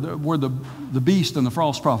sulfur, where the beast and the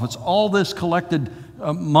false prophets, all this collected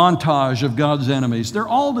montage of God's enemies, they're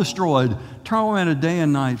all destroyed, tormented day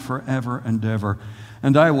and night forever and ever.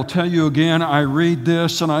 And I will tell you again, I read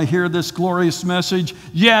this and I hear this glorious message.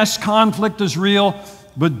 Yes, conflict is real.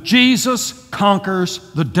 but Jesus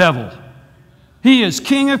conquers the devil. He is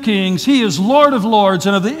King of kings, He is Lord of lords,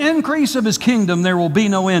 and of the increase of His kingdom there will be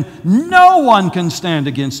no end. No one can stand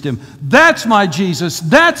against Him. That's my Jesus,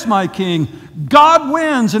 that's my King. God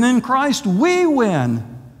wins, and in Christ we win.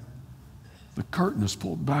 The curtain is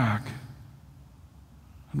pulled back,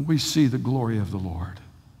 and we see the glory of the Lord.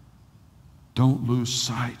 Don't lose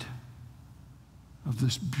sight of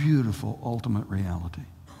this beautiful ultimate reality.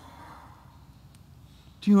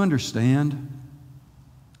 Do you understand?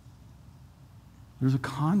 There's a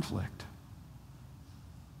conflict.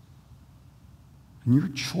 And your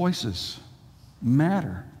choices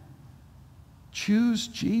matter. Choose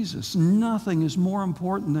Jesus. Nothing is more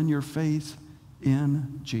important than your faith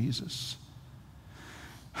in Jesus.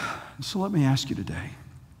 So let me ask you today,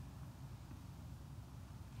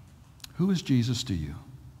 who is Jesus to you?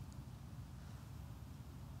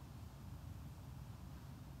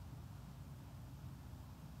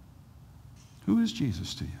 Who is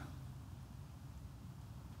Jesus to you?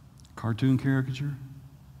 Cartoon caricature?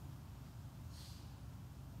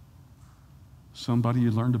 Somebody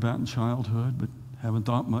you learned about in childhood but haven't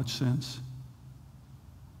thought much since?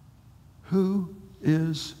 Who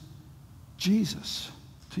is Jesus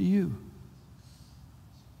to you?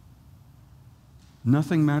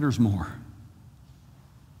 Nothing matters more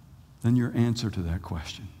than your answer to that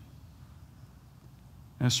question.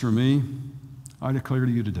 As for me, I declare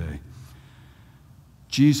to you today,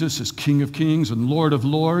 Jesus is King of kings and Lord of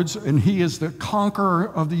lords, and He is the conqueror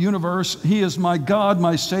of the universe. He is my God,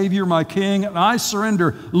 my Savior, my King, and I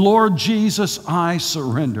surrender. Lord Jesus, I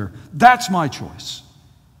surrender. That's my choice.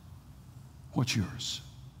 What's yours?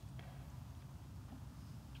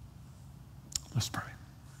 Let's pray.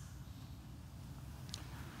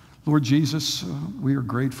 Lord Jesus, we are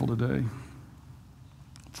grateful today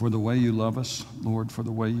for the way You love us, Lord, for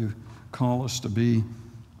the way You call us to be,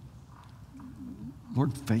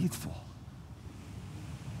 Lord, faithful.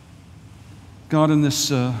 God, in this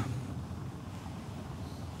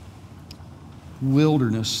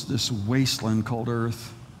wilderness, this wasteland called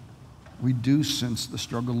earth, we do sense the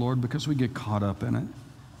struggle, Lord, because we get caught up in it.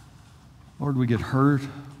 Lord, we get hurt,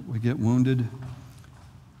 we get wounded.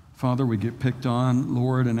 Father, we get picked on,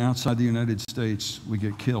 Lord, and outside the United States, we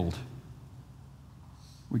get killed.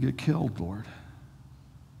 We get killed, Lord,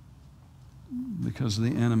 because the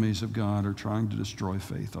enemies of God are trying to destroy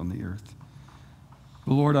faith on the earth.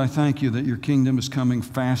 But Lord, I thank You that Your kingdom is coming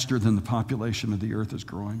faster than the population of the earth is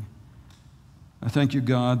growing. I thank You,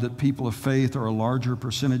 God, that people of faith are a larger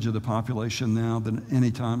percentage of the population now than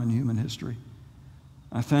any time in human history.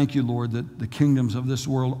 I thank You, Lord, that the kingdoms of this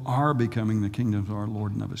world are becoming the kingdoms of our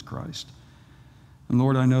Lord and of His Christ. And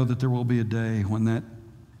Lord, I know that there will be a day when that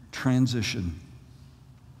transition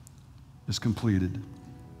is completed.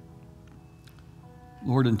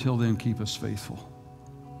 Lord, until then, keep us faithful.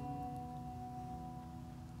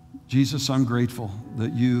 Jesus, I'm grateful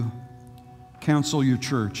that You counsel Your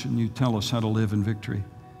church and You tell us how to live in victory.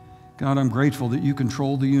 God, I'm grateful that You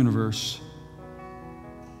control the universe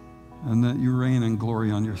and that You reign in glory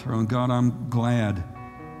on Your throne. God, I'm glad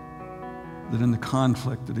that in the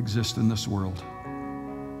conflict that exists in this world,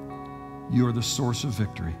 You are the source of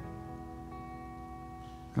victory.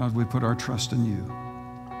 God, we put our trust in You.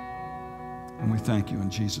 And we thank You in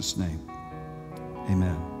Jesus' name.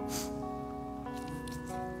 Amen.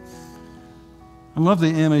 I love the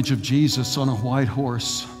image of Jesus on a white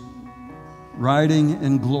horse, riding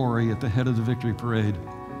in glory at the head of the victory parade.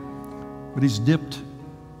 But He's dipped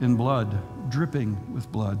in blood, dripping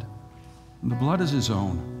with blood. And the blood is His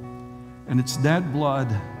own. And it's that blood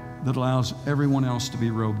that allows everyone else to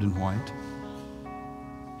be robed in white.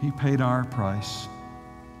 He paid our price.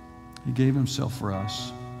 He gave Himself for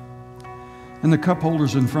us. In the cup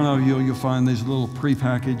holders in front of you, you'll find these little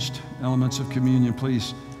prepackaged elements of communion.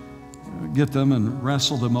 Please get them and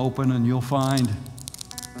wrestle them open, and you'll find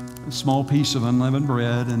a small piece of unleavened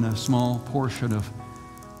bread and a small portion of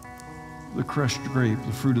the crushed grape,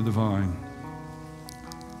 the fruit of the vine.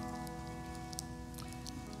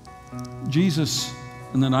 Jesus,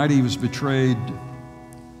 on the night He was betrayed,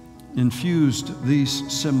 infused these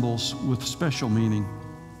symbols with special meaning.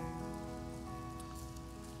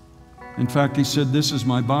 In fact, He said, "This is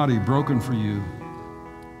my body broken for you.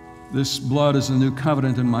 This blood is the new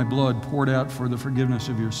covenant in my blood poured out for the forgiveness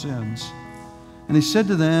of your sins." And He said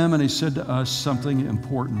to them and He said to us something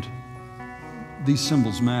important. These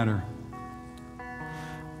symbols matter.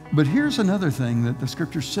 But here's another thing that the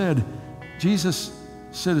Scripture said. Jesus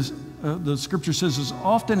said, the Scripture says, "As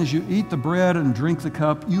often as you eat the bread and drink the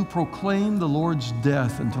cup, you proclaim the Lord's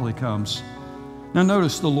death until He comes." Now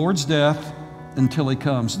notice, the Lord's death until he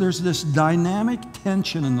comes. There's this dynamic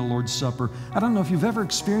tension in the Lord's Supper. I don't know if you've ever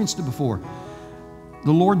experienced it before.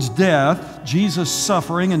 The Lord's death, Jesus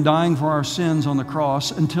suffering and dying for our sins on the cross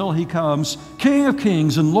until he comes, King of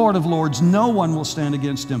kings and Lord of lords. No one will stand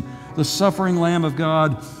against him. The suffering Lamb of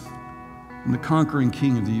God and the conquering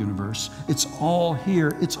King of the universe. It's all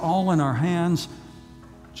here. It's all in our hands.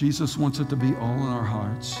 Jesus wants it to be all in our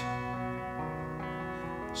hearts.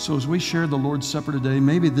 So as we share the Lord's Supper today,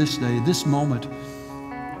 maybe this day, this moment,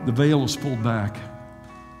 the veil is pulled back.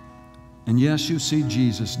 And yes, you see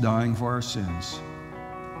Jesus dying for our sins.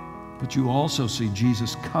 But you also see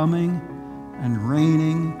Jesus coming and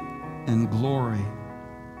reigning in glory,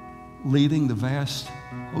 leading the vast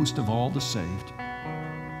host of all the saved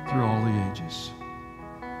through all the ages.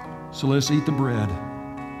 So let's eat the bread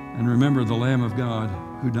and remember the Lamb of God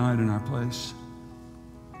who died in our place.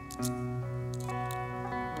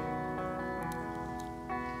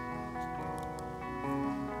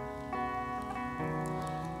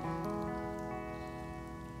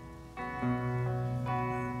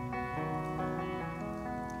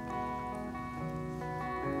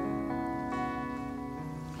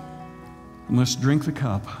 And let's drink the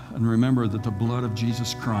cup and remember that the blood of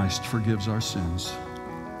Jesus Christ forgives our sins.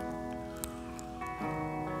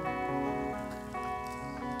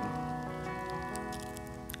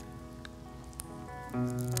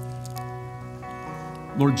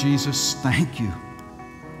 Lord Jesus, thank you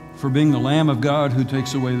for being the Lamb of God who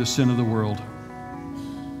takes away the sin of the world,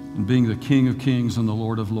 and being the King of kings and the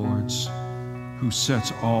Lord of lords who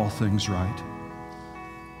sets all things right.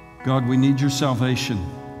 God, we need your salvation,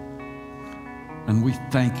 and we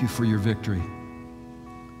thank you for your victory.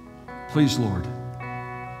 Please, Lord,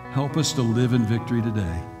 help us to live in victory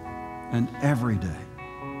today and every day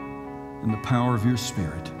in the power of your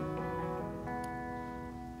Spirit.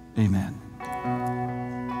 Amen.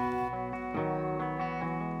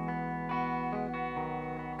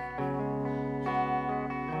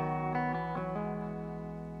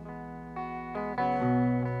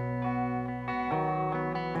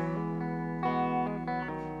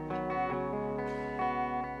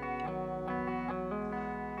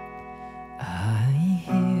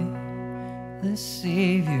 The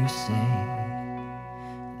Savior say,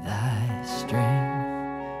 thy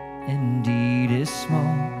strength indeed is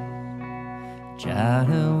small.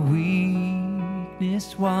 Child of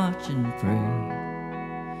weakness, watch and pray.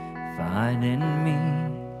 Find in me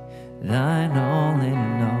thine all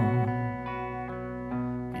in all.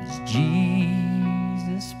 'Cause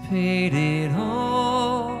Jesus paid it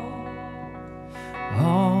all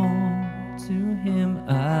to him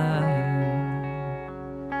I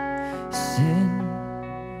sin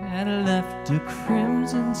had left a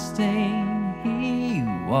crimson stain, he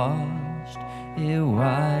washed it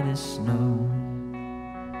white as snow.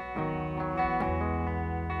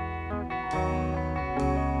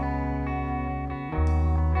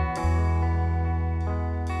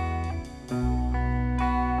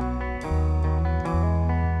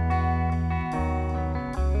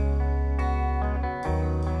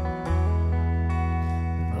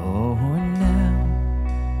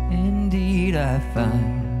 I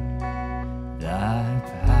find thy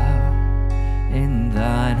power in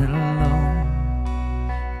thine alone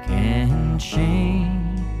can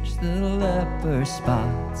change the leper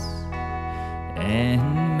spots and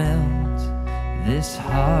melt this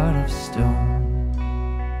heart of stone.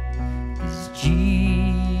 'Cause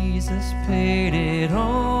Jesus paid it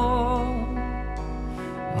all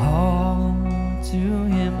to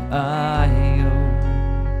him I owe.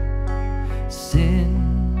 Sin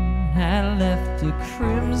had left a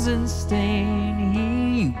crimson stain,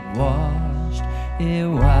 he washed it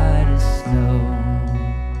white as snow.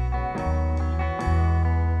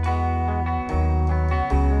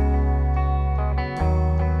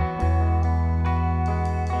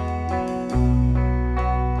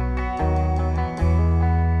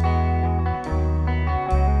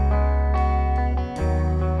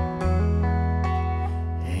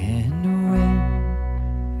 And when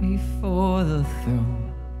before the throne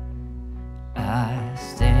I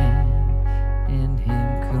stand in him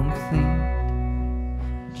complete.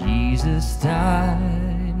 Jesus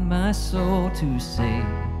died my soul to save.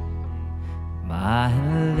 My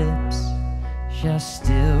lips shall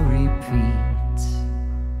still repeat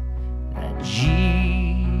that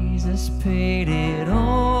Jesus paid it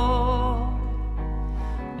all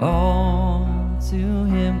to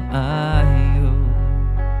him I owe.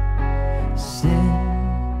 Sin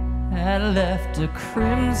had left a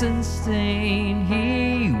crimson stain,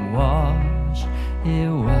 he washed it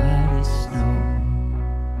white as snow.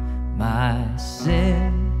 My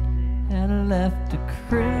sin and left a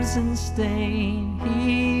crimson stain.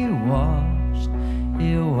 He washed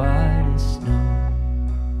it white as snow.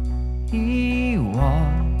 He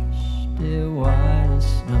washed it white as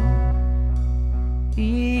snow.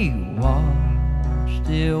 He washed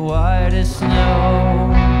it white as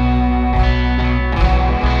snow.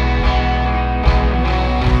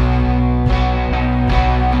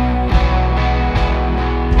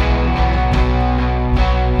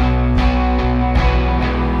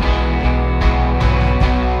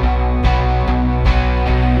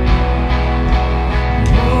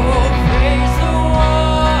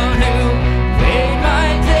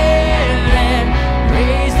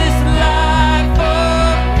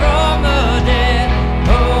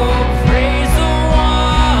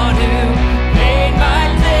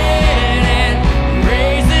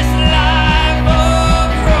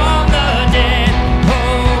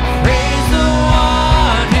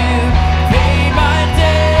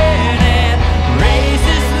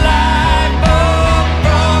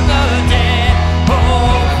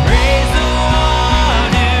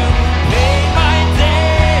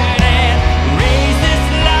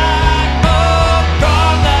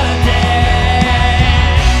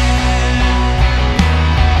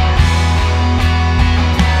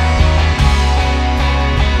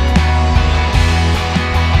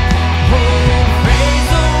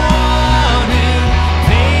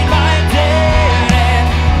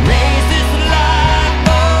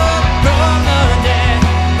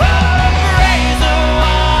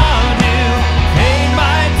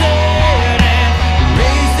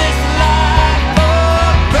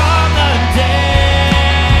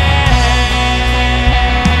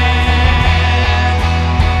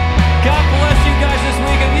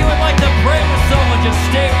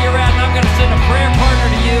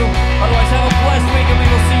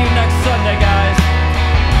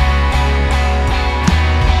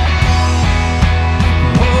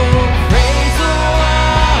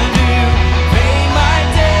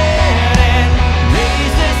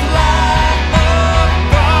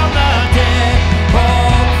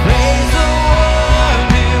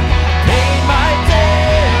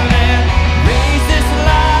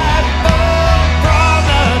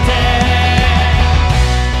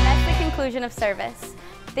 Of service.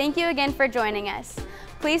 Thank you again for joining us.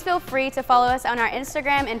 Please feel free to follow us on our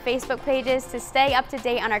Instagram and Facebook pages to stay up to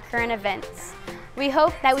date on our current events. We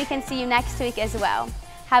hope that we can see you next week as well.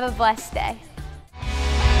 Have a blessed day.